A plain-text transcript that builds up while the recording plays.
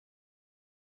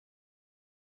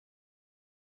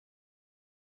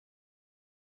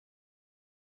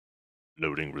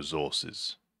Loading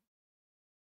resources.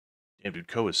 Damn, dude,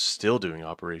 Ko is still doing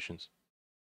operations.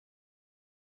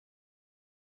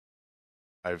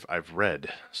 I've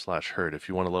read / heard if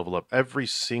you want to level up every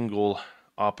single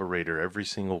operator, every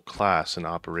single class in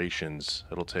operations,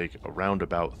 it'll take around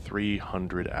about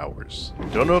 300 hours.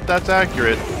 Don't know if that's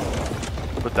accurate,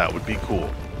 but that would be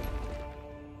cool.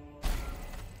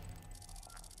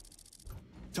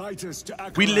 Titus to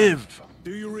Acheron. We live!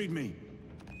 Do you read me?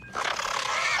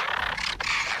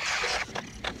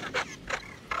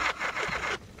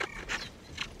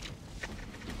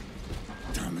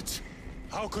 Damn it.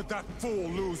 How could that fool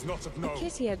lose not have known? A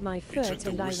kitty at my foot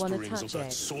and I wanna touch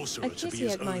it. A kitty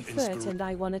at my foot and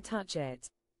I wanna touch it.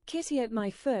 Kitty at my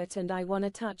foot and I wanna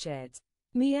touch it.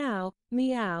 Meow,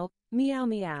 meow, meow,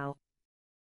 meow.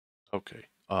 Okay.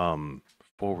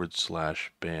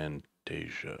 / ban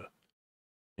Deja.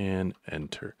 And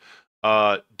enter.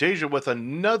 Deja with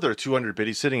another 200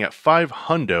 biddies sitting at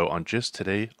 500 on just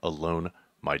today alone.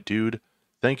 My dude,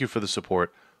 thank you for the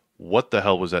support. What the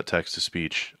hell was that text to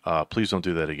speech? Please don't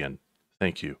do that again.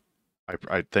 Thank you.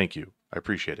 I thank you. I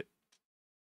appreciate it.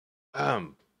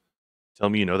 Tell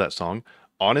me you know that song.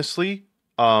 Honestly,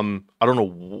 I don't know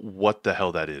what the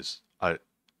hell that is. I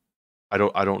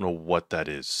don't know what that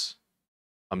is.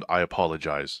 I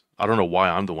apologize. I don't know why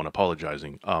I'm the one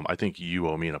apologizing. I think you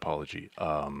owe me an apology.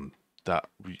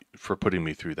 For putting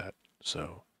me through that.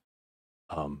 So,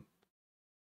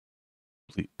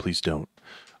 please don't.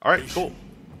 All right, cool.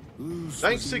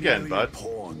 Thanks again, bud.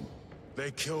 They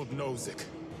killed Nozick.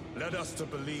 Led us to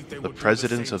believe they The would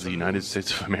President of the United States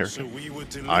of America.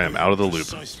 I am out of the loop.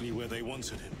 Precisely where they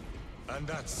wanted him. And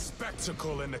that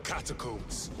spectacle in the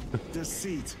catacombs.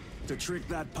 Deceit. To trick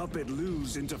that puppet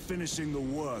Luz into finishing the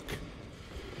work.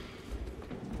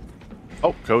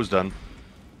 Oh, Ko's done.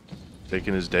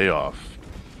 Taking his day off.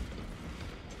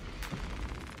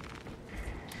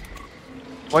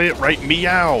 Play it right,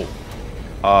 meow!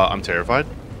 I'm terrified.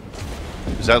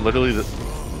 Is that literally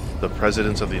the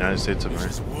President of the United States of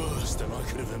America?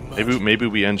 Maybe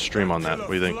we end stream on that. What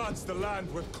do you think?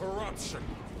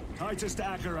 Titus to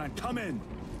Acheron, come in.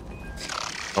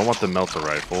 I want the melter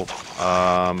rifle.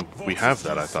 We have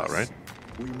that, I thought, right?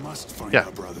 We must find Yeah.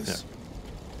 our brothers.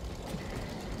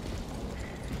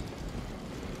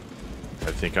 Yeah.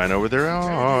 I think I know where they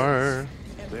are.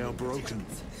 They are broken.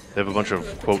 They have a bunch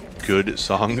of, quote, good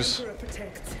songs.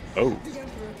 Oh.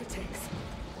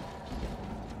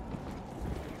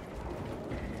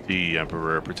 The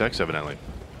Emperor protects, evidently.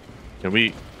 Can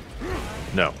we...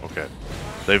 No, okay.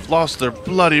 They've lost their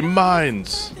bloody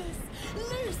minds!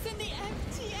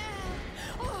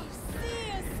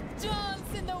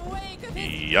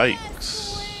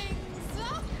 Yikes.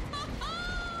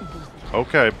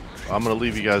 Okay, I'm gonna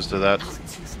leave you guys to that.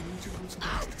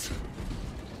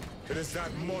 It is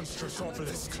that monstrous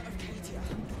obelisk.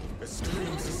 It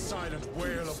screams a silent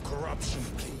wail of corruption.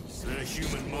 Their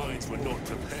human minds were not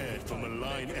prepared for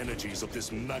malign energies of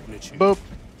this magnitude. Boop.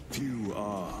 Few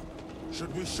are.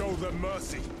 Should we show them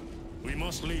mercy? We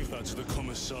must leave that to the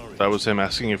commissariat. That was him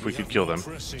asking if we could kill them.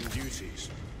 Pressing duties.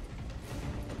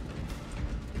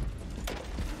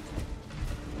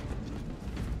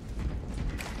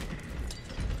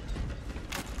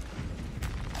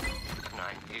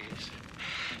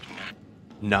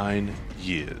 Nine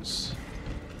years.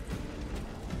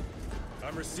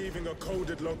 I'm receiving a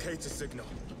coded locator signal.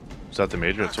 Is that the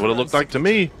Major? That's what it looked like to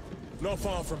me. Not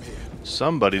far from here.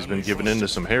 Somebody's been given into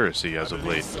some heresy as of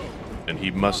late, and he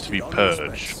must be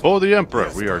purged. For the Emperor!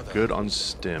 We are good on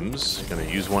stims. Gonna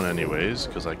use one anyways,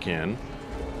 because I can.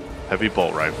 Heavy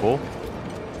bolt rifle.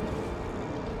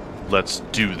 Let's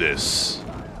do this.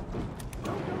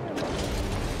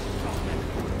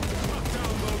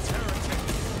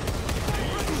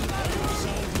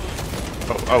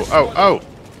 Oh.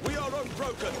 We are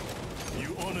unbroken.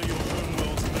 You honor your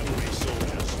homeworld's memory,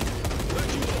 soldiers.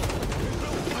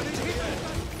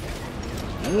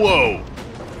 Whoa!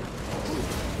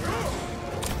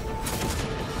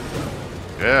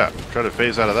 Yeah, try to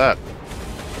phase out of that.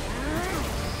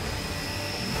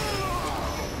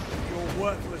 Your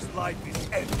worthless life is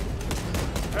ended.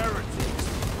 Heretics.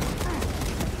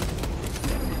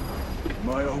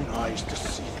 My own eyes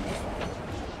deceive me.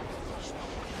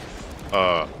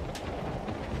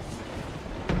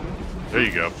 There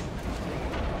you go.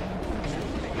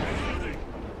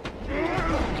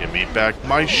 Give me back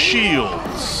my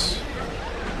shields.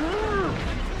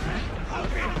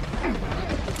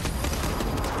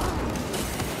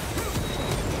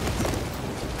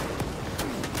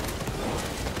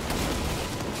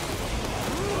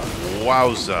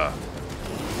 Wowza.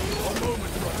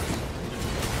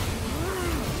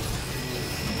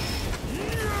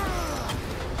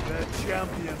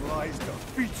 champion lies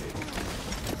defeated.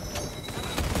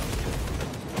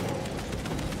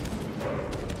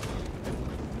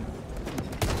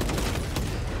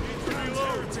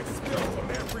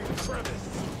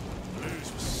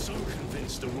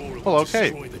 Well,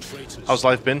 okay. How's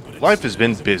life been? Life has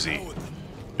been busy.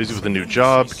 Busy with a new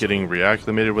job, getting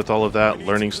reacclimated with all of that,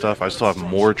 learning stuff. I still have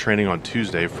more training on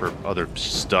Tuesday for other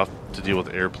stuff to deal with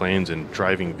airplanes and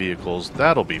driving vehicles.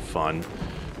 That'll be fun.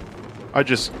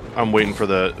 I'm waiting for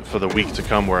the week to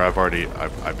come where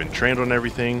I've been trained on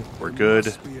everything. We're good.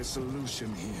 It's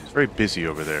very busy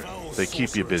over there. They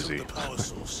keep you busy.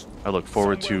 I look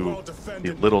forward to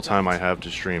the little time I have to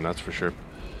stream, that's for sure.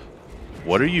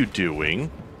 What are you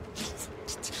doing?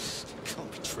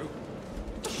 Can't be true.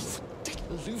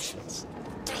 Illusions.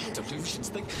 Damn delusions.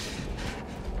 They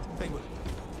were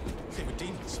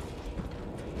demons.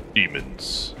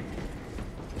 Demons.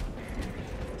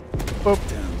 Boop.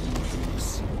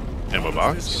 Ammo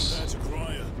box.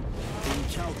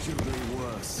 Incalculably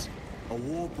worse. A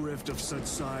warp rift of such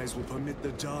size will permit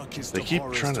the darkest They of keep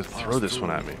horrors trying to pass throw this through.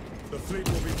 one at me. The fleet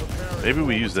will be preparing. Maybe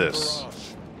we for use the this.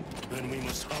 barrage. Then we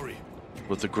must hurry.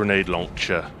 With the grenade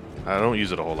launcher. I don't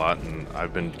use it a whole lot, and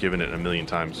I've been given it a million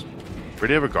times.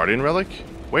 Already have a Guardian Relic?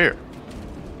 Where?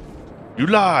 You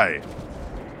lie!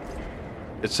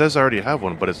 It says I already have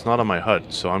one, but it's not on my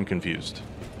HUD, so I'm confused.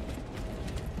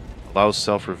 Allows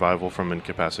self-revival from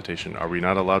incapacitation. Are we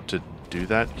not allowed to do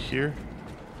that here?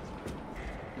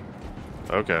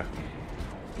 Okay.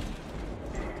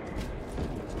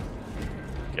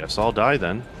 Guess I'll die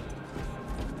then.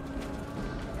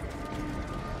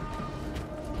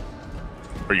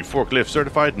 Are you forklift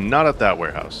certified? Not at that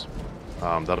warehouse.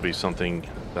 That'll be something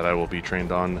that I will be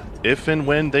trained on if and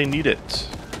when they need it.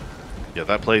 Yeah,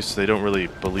 that place, they don't really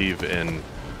believe in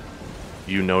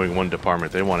you knowing one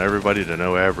department. They want everybody to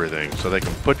know everything so they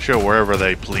can put you wherever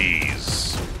they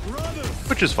please.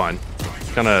 Which is fine.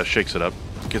 Kind of shakes it up.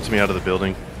 Gets me out of the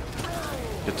building.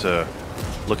 Get to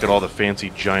look at all the fancy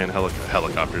giant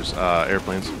helicopters,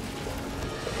 airplanes.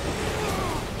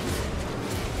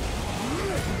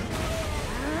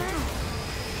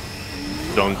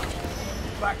 Dunk.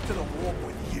 Back to the warp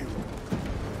with you.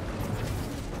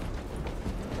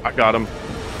 I got him.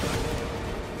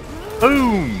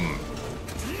 Boom!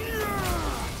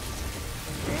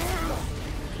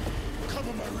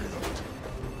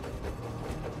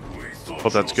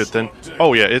 Hope that's good then.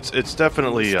 Oh yeah, it's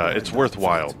definitely it's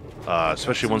worthwhile,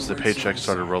 especially once the paychecks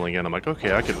started rolling in. I'm like,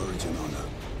 okay, I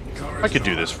could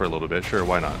do this for a little bit. Sure,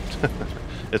 why not?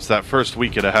 It's that first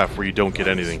week and a half where you don't get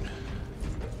anything.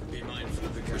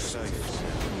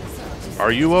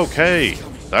 Are you okay?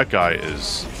 That guy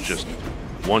is just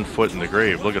 1 foot in the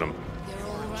grave. Look at him.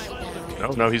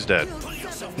 No, he's dead.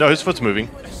 No, his foot's moving.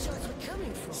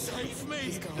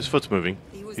 His foot's moving.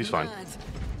 He's fine.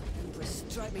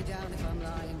 Strike me down if I'm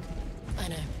lying. I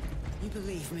know. You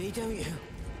believe me, don't you?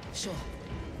 Sure.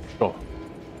 Oh.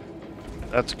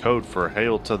 That's code for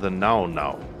hail to the now.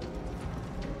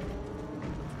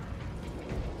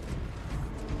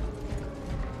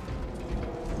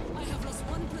 I have lost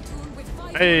one platoon with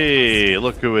 5. Hey,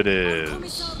 look who it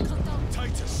is.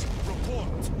 Titus, report.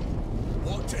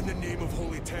 What in the name of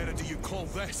Holy Terror do you call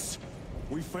this?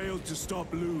 We failed to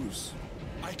stop Luz.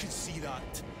 I could see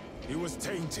that. He was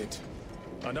tainted.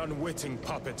 An unwitting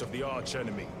puppet of the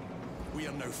arch-enemy. We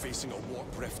are now facing a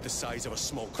warp rift the size of a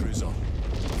small cruiser.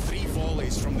 3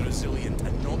 volleys from the Resilient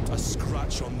and not a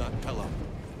scratch on that pillar.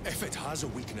 If it has a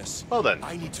weakness, Well then.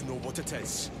 I need to know what it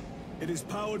is. It is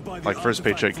powered by the Like first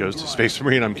artifact paycheck from goes to Gripe. Space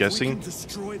Marine, I'm If we can guessing.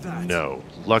 destroy that, No.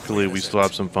 Luckily, we still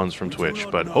have some funds from Twitch,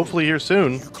 but hopefully here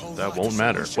soon, that won't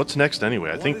matter. What's next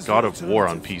anyway? I think God of War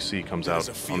on PC comes out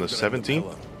on the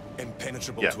 17th?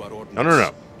 Impenetrable Yeah. to our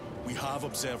No. We have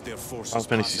observed their forces Final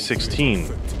Fantasy passing 16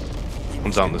 through on foot. We comes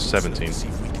must out on the get closer and 17th. see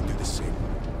if we can do the same.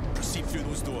 Proceed through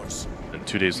those doors. And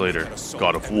 2 days later,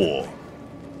 God of War.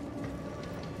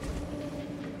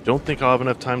 Don't think I'll have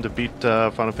enough time to beat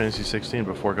Final Fantasy 16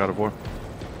 before God of War.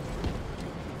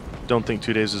 Don't think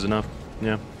 2 days is enough.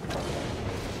 Yeah.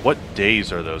 What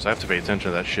days are those? I have to pay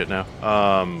attention to that shit now.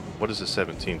 What is the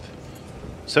 17th?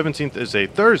 17th is a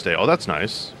Thursday. Oh, that's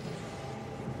nice.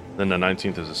 Then the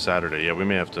 19th is a Saturday. Yeah, we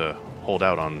may have to hold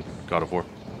out on God of War.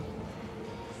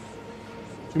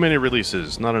 Too many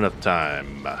releases, not enough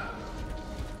time.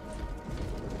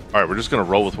 Alright, we're just going to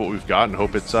roll with what we've got and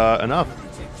hope it's enough.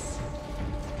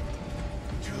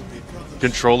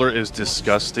 Controller is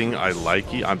disgusting. I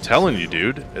like it. I'm telling you,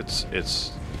 dude.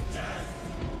 It's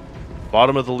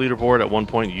bottom of the leaderboard. At one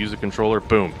point, you use the controller.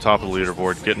 Boom, top of the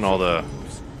leaderboard.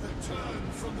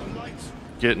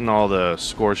 Getting all the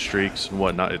score streaks and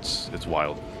whatnot. It's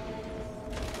wild.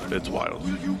 It's wild.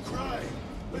 Will you cry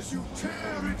as you tear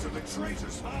into the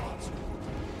traitor's heart?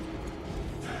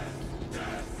 Death,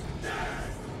 death,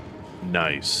 death.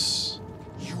 Nice.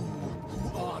 You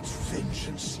who art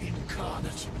vengeance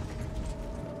incarnate.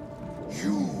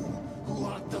 You who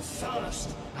art the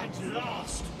first and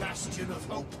last bastion of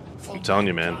hope for I'm telling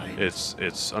you, man, mankind.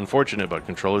 it's unfortunate, but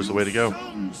controller's the way to go.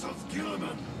 Sons of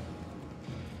Gilliman,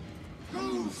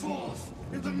 go forth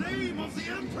in the name of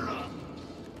the Emperor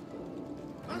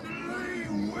and lay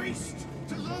waste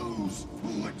to those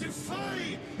who would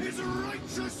defy his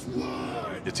righteous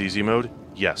word. It's easy mode?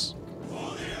 Yes.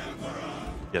 For the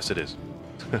Emperor. Yes, it is.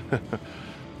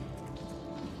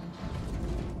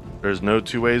 There's no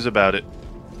two ways about it.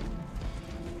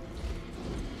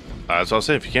 That's what I'll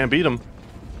say. If you can't beat them,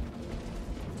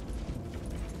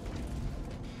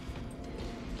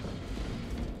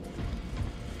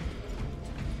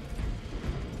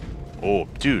 oh,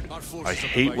 dude, I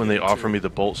hate when they offer me the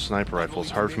bolt sniper rifle.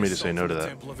 It's hard for me to say no to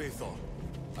that.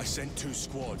 I sent 2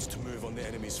 squads to move on the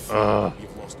enemy's flank.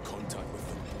 You've lost contact with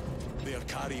them. They are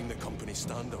carrying the company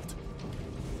standard.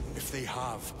 If they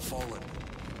have fallen,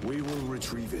 We will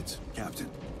retrieve it, Captain.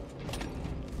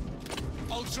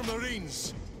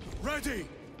 Ultramarines, ready!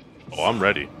 Oh, I'm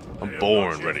ready. I'm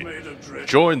born ready.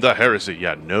 Join the heresy.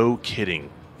 Yeah, no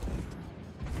kidding.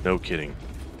 No kidding.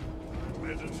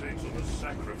 Meditate on the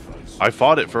sacrifice. I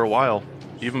fought it for a while,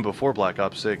 even before Black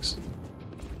Ops 6.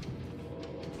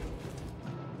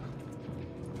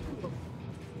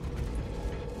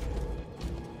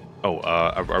 Oh,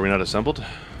 are we not assembled?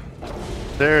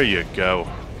 There you go.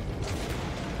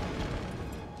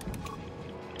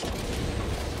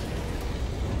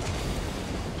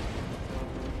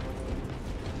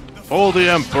 Oh, the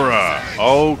Emperor!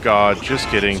 Oh God, just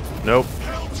kidding. Nope.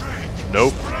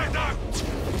 Nope.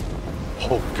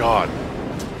 Oh God.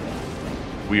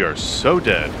 We are so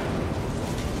dead.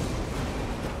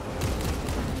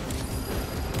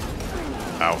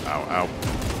 Ow, ow, ow.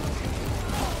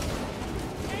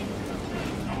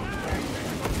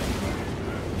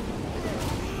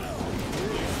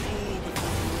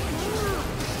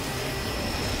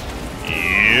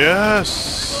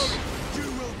 Yes! You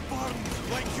will burn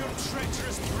like your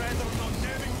treacherous brethren on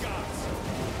Nevingard.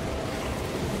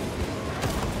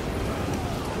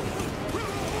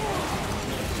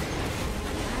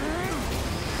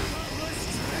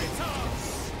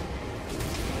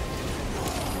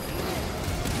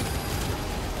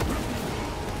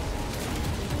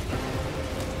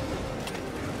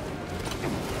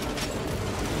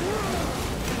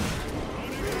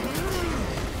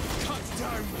 Cut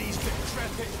down these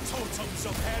decrepit totems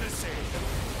of heresy.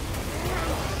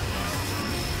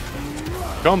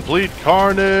 Complete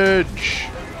carnage!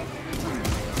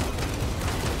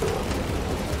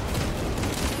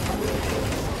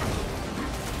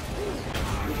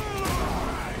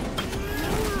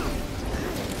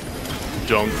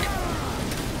 Dunk.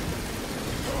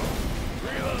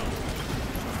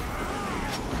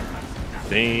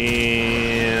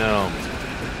 Damn.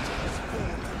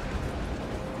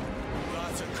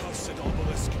 That accursed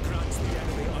obelisk grants the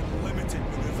enemy unlimited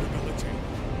maneuverability.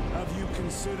 Have you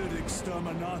considered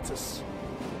exterminatus?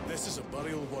 This is a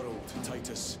burial world,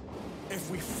 Titus. If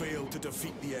we fail to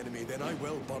defeat the enemy, then I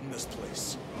will burn this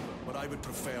place. But I would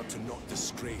prefer to not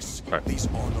disgrace Right. these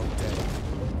honored dead.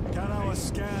 Can our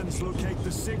scans locate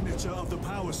the signature of the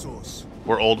power source?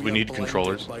 We're old, we are need blinded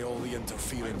controllers. by all the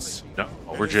interference. No,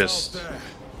 It we're is just out there,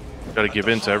 gotta at give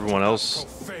the in to heart everyone of else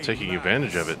profane taking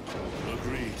advantage of it.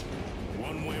 Agreed.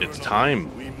 One way or It's another,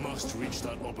 time. We must reach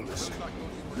that obelisk.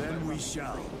 Then we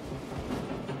shall.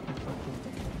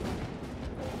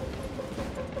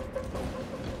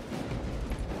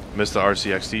 Miss the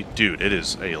RCXD? Dude, it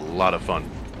is a lot of fun.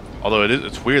 Although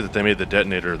it's weird that they made the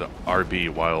detonator the RB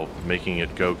while making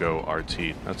it go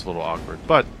RT. That's a little awkward,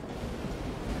 but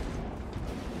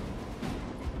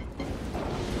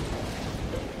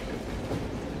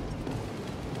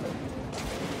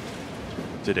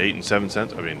did 8 and 7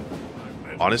 cents. I mean,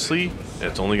 honestly,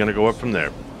 it's only going to go up from there.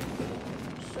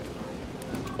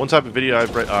 One type of video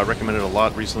I've recommended a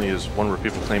lot recently is one where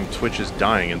people claim Twitch is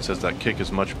dying and says that Kick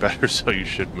is much better, so you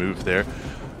should move there.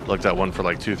 Looked at one for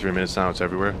like 2-3 minutes now. It's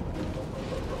everywhere.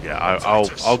 Yeah,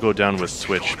 I'll go down with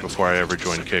Twitch before I ever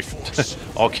join Kick.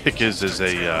 All Kick is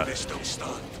a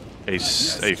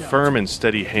firm and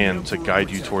steady hand to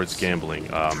guide you towards gambling.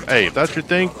 Hey, if that's your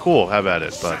thing, cool, have at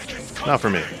it, but not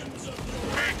for me.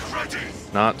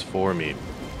 Not for me.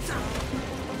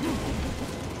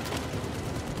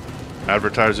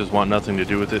 Advertisers want nothing to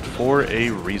do with it for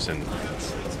a reason.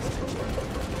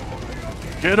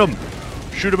 Get him!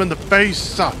 Shoot him in the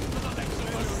face!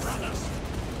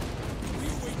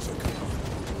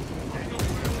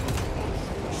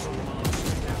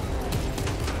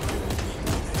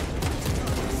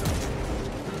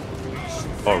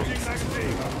 Oh.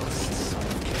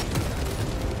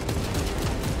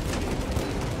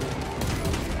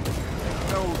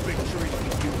 No victory for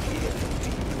you here.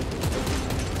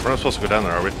 We're not supposed to go down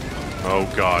there, are we? Oh,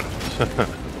 God.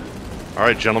 All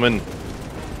right, gentlemen.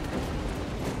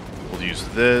 We'll use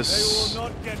this. They will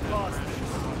not get past this.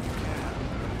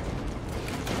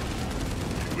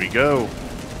 Here we go.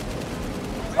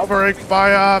 Covering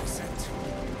fire! I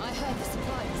heard the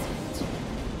supply was hit.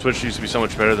 Twitch used to be so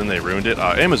much better than they ruined it.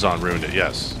 Amazon ruined it,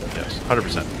 yes. Yes,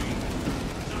 100%.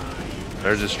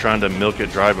 They're just trying to milk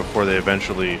it dry before they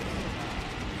eventually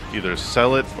either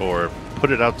sell it or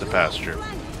put it out to pasture.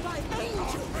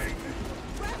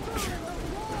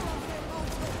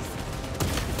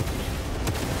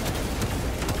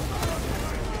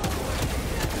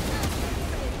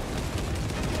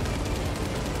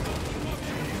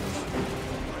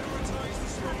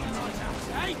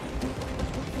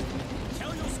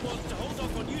 Tell your squads to hold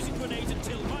off on using grenades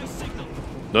until my signal.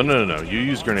 No, no, no, no. You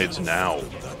use grenades now.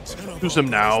 Use them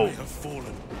now. Have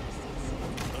fallen,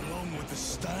 along with the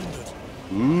standard.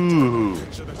 Ooh.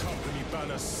 Picture the company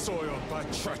banner soiled by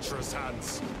treacherous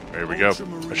hands. There we go.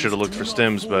 I should have looked for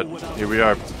stims, but here we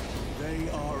are. They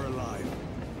are alive.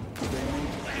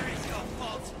 Where is your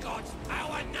false god's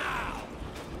power now?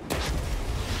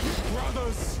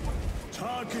 Brothers,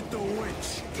 target the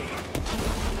witch.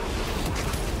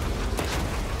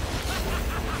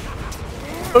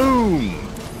 Boom!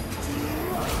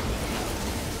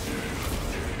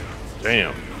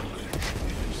 Damn.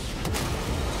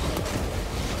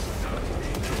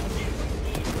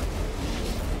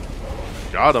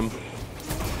 Got him.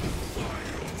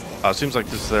 Seems like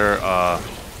this is there,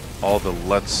 all the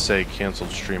Let's Say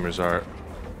canceled streamers are.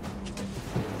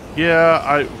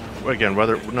 Yeah, again,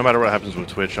 no matter what happens with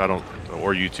Twitch, or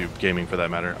YouTube gaming for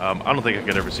that matter, I don't think I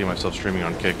could ever see myself streaming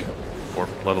on Kick, or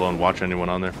let alone watch anyone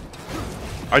on there.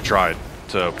 I tried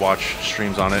to watch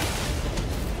streams on it.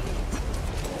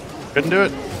 Couldn't do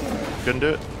it. Couldn't do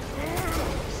it.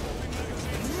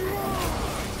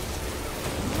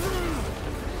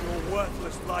 Your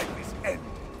worthless life is ended.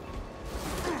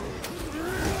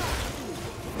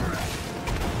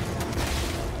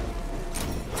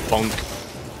 Bonk.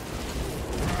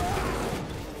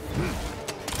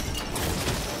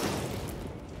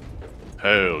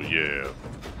 Hell yeah.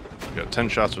 Got 10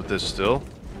 shots with this still.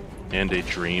 And a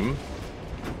dream.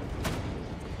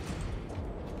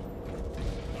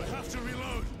 I have to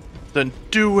reload. Then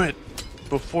do it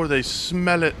before they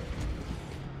smell it.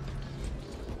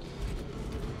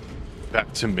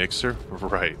 Back to Mixer?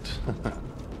 Right.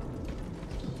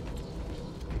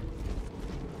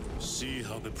 See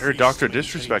how the Here, Dr.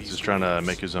 Disrespect is trying to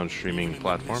make his own streaming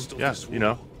platform. Yeah, you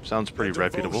know, sounds pretty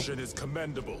reputable. Is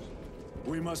commendable.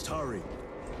 We must hurry.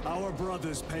 Our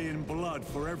brothers pay in blood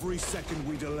for every second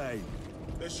we delay.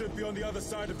 They should be on the other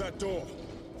side of that door.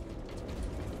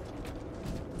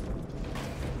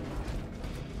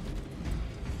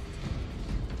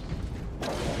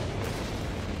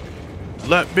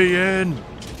 Let me in!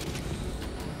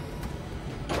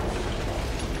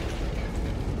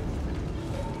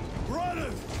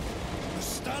 Brothers! The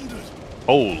standard!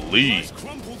 Holy! It's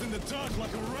crumpled in the dirt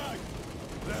like a rag.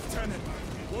 Lieutenant,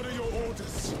 what are your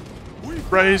orders?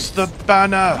 Raise the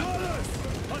banner! Brothers!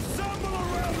 Assemble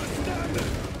around the standard!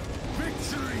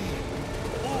 Victory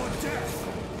or death!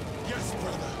 Yes,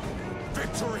 brother.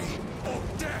 Victory or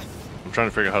death! I'm trying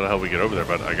to figure out how the hell we get over there,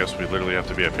 but I guess we literally have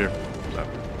to be up here. So.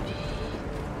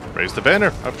 Raise the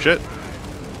banner! Oh shit!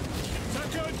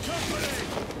 Second company!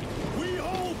 We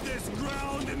hold this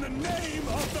ground in the name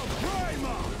of the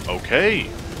Primer! Okay!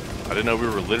 I didn't know we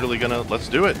were literally gonna... Let's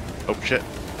do it! Oh shit.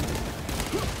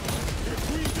 If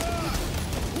we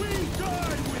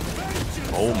die with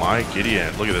vengeance! Oh my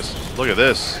Gideon. Look at this. Look at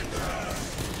this.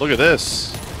 Look at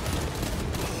this.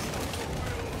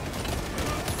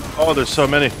 Oh, there's so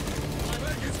many.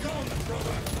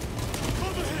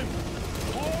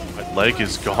 My leg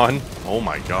is gone. Oh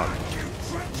my god.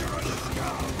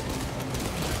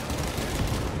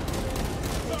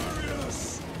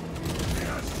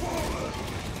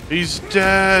 He's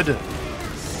dead. There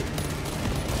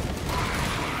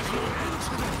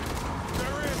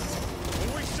is,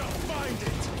 and we shall find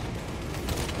it!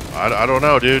 I don't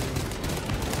know, dude.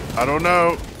 I don't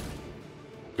know.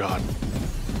 God.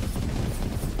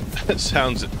 That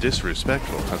sounds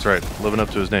disrespectful. That's right. Living up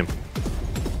to his name.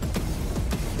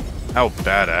 How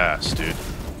badass, dude.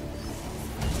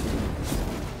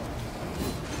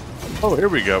 Oh, here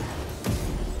we go.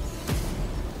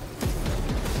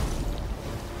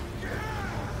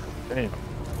 Damn.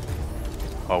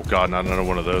 Oh god, not another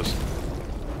one of those.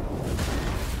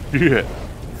 Yeah.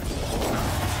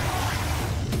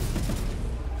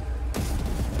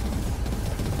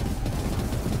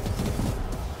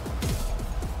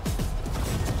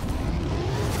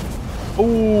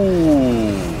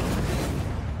 Ooh.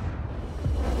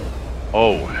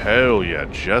 Oh, hell yeah.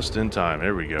 Just in time.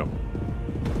 Here we go.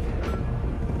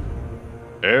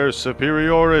 Air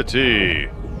superiority.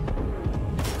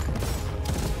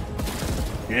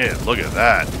 Yeah, look at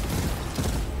that.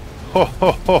 Ho,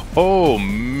 ho, ho, ho,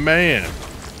 man.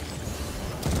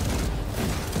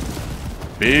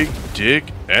 Big dick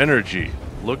energy.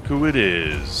 Look who it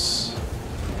is.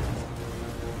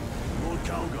 Lord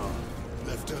Calgar.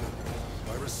 Lieutenant,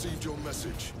 I received your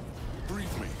message.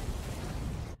 Brief me.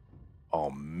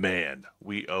 Oh, man.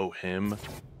 We owe him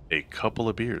a couple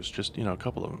of beers. Just, you know, a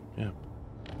couple of them. Yeah.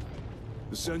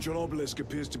 The central obelisk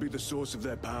appears to be the source of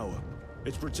their power.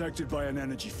 It's protected by an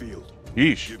energy field.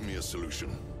 Yeesh. Give me a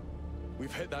solution.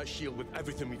 We've hit that shield with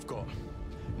everything we've got.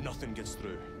 Nothing gets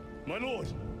through. My lord!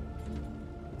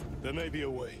 There may be a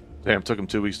way. Damn, took him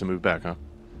 2 weeks to move back, huh?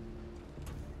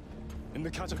 In the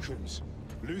catacombs,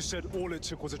 Lou said all it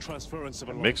took was a transference of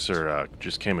a light. Mixer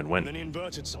just came and And went then he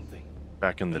inverted something.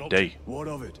 back in the An day. object. What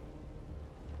of it?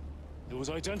 It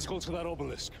was identical to that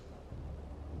obelisk.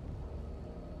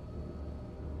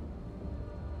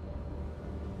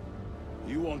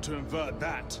 You want to invert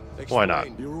that? Why not?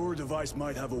 Explain. The Aurora device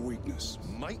might have a weakness.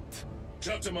 Might?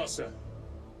 Captain Master,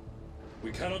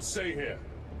 we cannot stay here.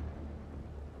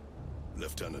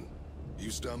 Lieutenant,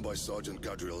 you stand by Sergeant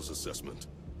Gadriel's assessment.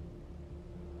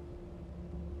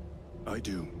 I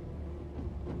do.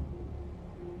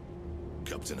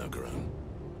 Captain Akaran,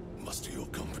 muster your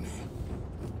company.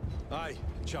 Aye,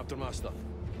 Chapter Master.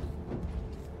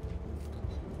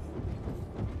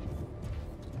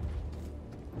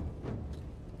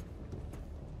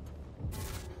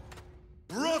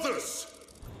 Brothers!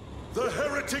 The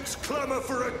heretics clamor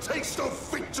for a taste of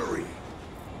victory.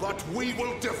 But we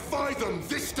will defy them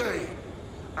this day,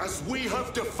 as we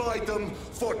have defied them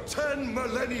for 10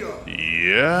 millennia.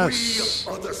 Yes.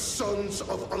 We are the sons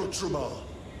of Ultramar,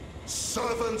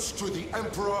 servants to the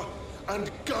Emperor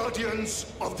and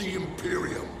guardians of the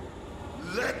Imperium.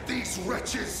 Let these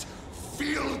wretches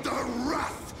feel the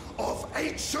wrath of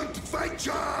ancient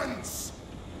vengeance!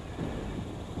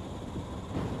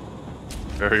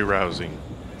 Very rousing.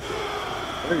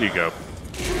 There you go.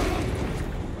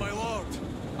 My lord,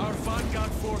 our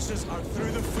vanguard forces are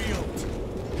through the field.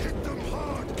 Hit them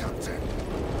hard, Captain!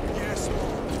 Yes,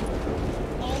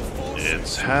 lord. All forces.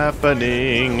 It's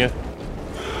happening.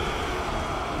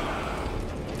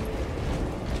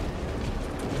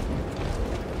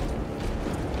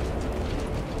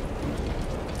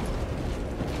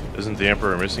 Isn't the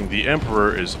Emperor missing? The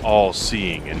Emperor is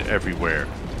all-seeing and everywhere.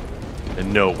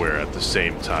 And nowhere at the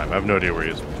same time. I have no idea where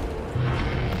he is.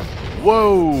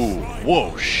 Whoa!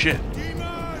 Whoa, shit.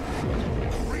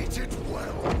 Greet it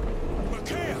well.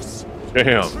 Matthias,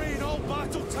 Damn. train all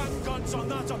battle tank guns on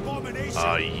that abomination.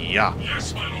 Yeah.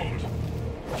 Yes, my lord.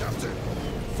 Captain,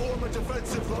 form a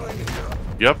defensive line here.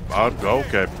 Yep, I'll go.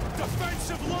 Okay.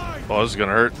 Defensive line. Oh, this is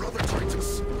gonna hurt. Brother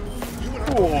Titus, you will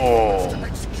have Whoa. to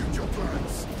execute your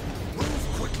plans. Move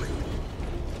quickly.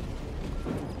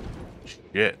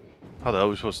 Shit. How the hell are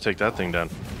we supposed to take that thing down?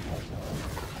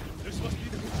 This must be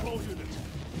the control unit.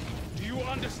 Do you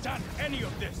understand any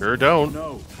of this? Sure don't.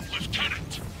 No.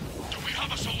 Lieutenant, do we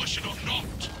have a solution or not?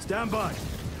 Stand by.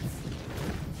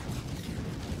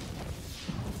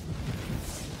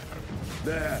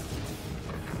 There.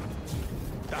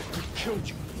 That could kill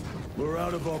you. We're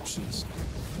out of options.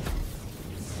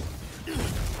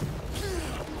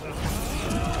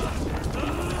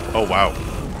 Oh, wow.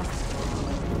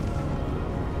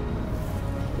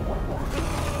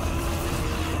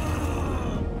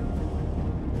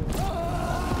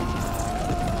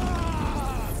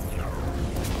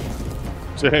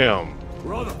 Damn.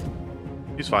 Brother.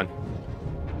 He's fine.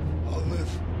 I'll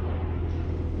live.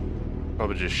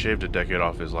 Probably just shaved a decade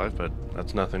off his life, but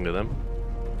that's nothing to them.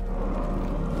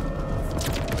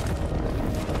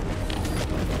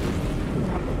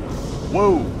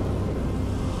 Whoa!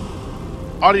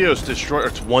 Adios, destroyer.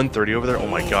 It's 1:30 over there. Oh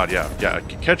my god, yeah. Yeah,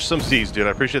 catch some Z's, dude.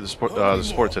 I appreciate the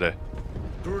support today.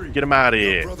 Get him out of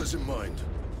here. Brothers in mind.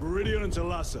 Meridian and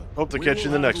Talassa. Hope to We catch you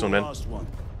in will the next handle one, man. last one.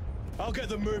 I'll get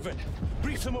them moving.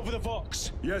 Brief them over the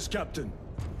Vox. Yes, Captain.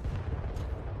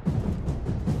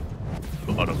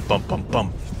 Bum bum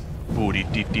bum. Booty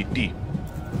dee dee dee.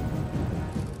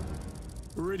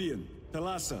 Meridian,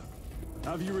 Talassa,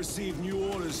 have you received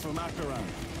new orders from Akaran?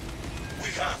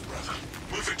 We have, brother.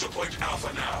 Moving to point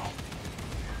Alpha now.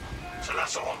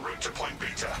 Talassa en route to point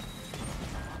Beta.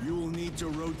 You will need to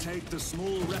rotate the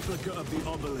small replica of the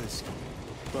obelisk.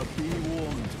 But be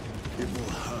warned, it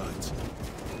will hurt.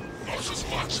 Not as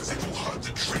much as it will hurt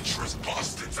the treacherous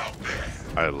bastards out there.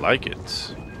 I like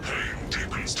it. Pain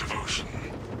deepens devotion.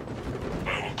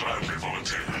 will gladly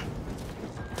volunteer.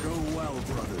 Go well,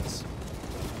 brothers.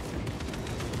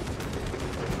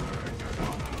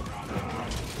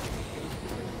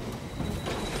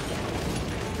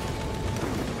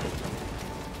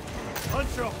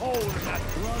 Punch a hole in that,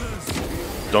 brothers.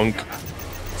 Dunk.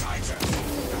 Tighter!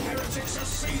 The heretics are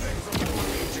seething from the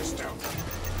religious down.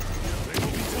 They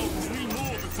will be dealt 3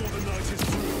 more before the night is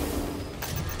through.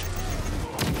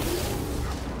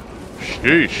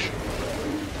 Sheesh.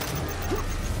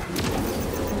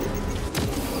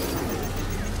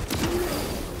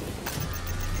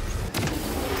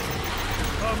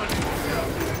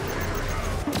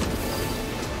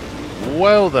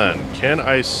 Well then, can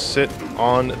I sit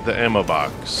on the ammo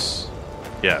box?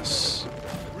 Yes.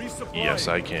 Resupply. Yes,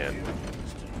 I can.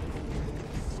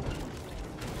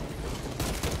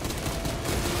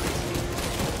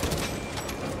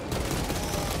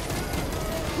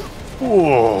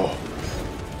 Whoa.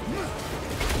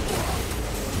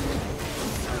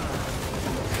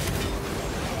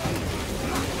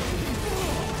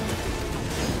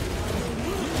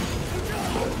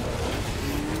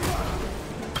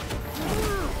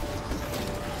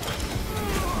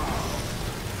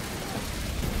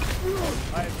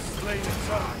 I have slain its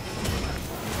own.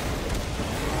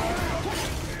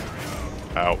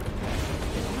 Ow.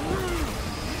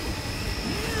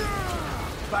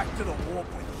 Back to the warp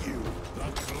with you.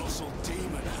 That colossal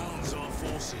demon hounds our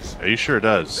forces. He sure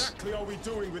does. Exactly are we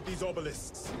doing with these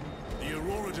obelisks? The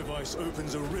Aurora device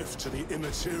opens a rift to the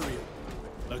immaterial.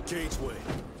 A gateway.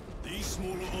 These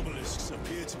smaller obelisks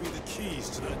appear to be the keys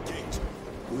to that gate.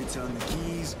 We turn the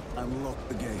keys and lock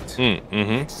the gate.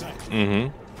 Exactly.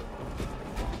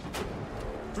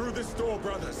 Through this door,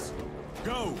 brothers.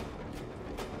 Go!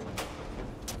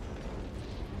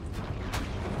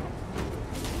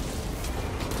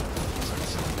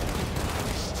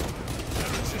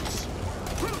 Heretics!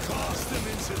 Cast them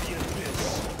into the abyss!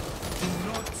 Do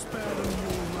not spare them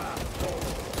your wrath!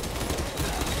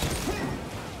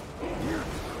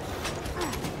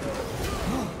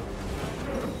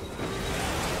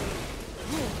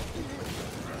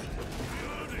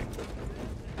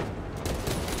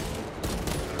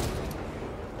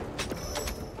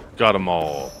 Got them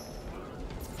all.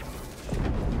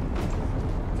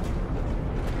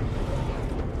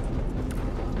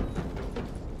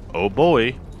 Oh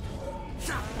boy.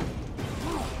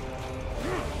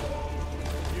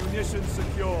 Munitions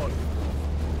secured.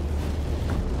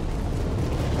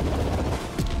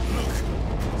 Look!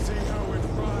 See how it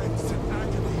writhes in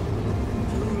agony?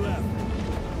 Who left?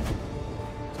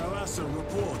 Talassa,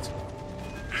 report.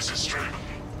 This is Straben.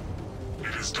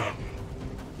 It is done.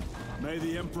 May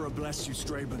the Emperor bless you,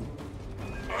 Straben.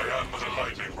 I am but a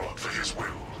lightning rod for his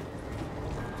will.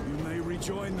 You may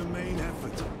rejoin the main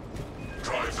effort.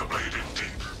 Drive the blade in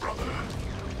deep, brother.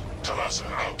 Talassa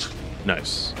out.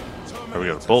 Nice. Alright, we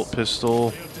got a bolt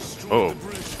pistol. Oh. The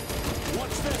bridge.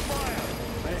 Watch their fire!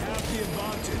 They have the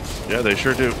advantage. Yeah, they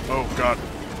sure do. Oh god.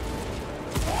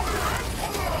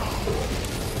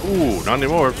 Ooh, not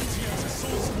anymore.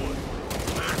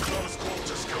 Their close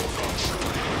quarter skills are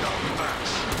truly beyond match.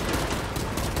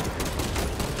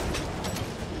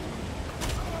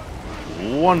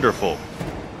 Wonderful. I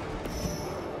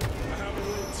have a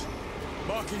route.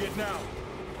 Marking it now.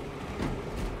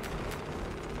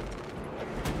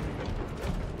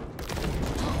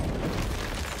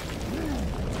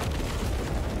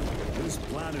 This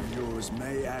plan of yours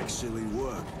may actually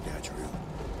work, Gadriel.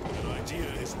 An idea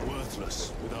is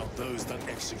worthless without those that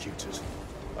execute it.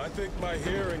 I think my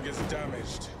hearing is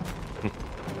damaged.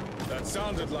 That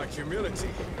sounded like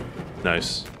humility.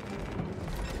 Nice.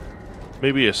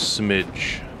 Maybe a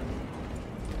smidge.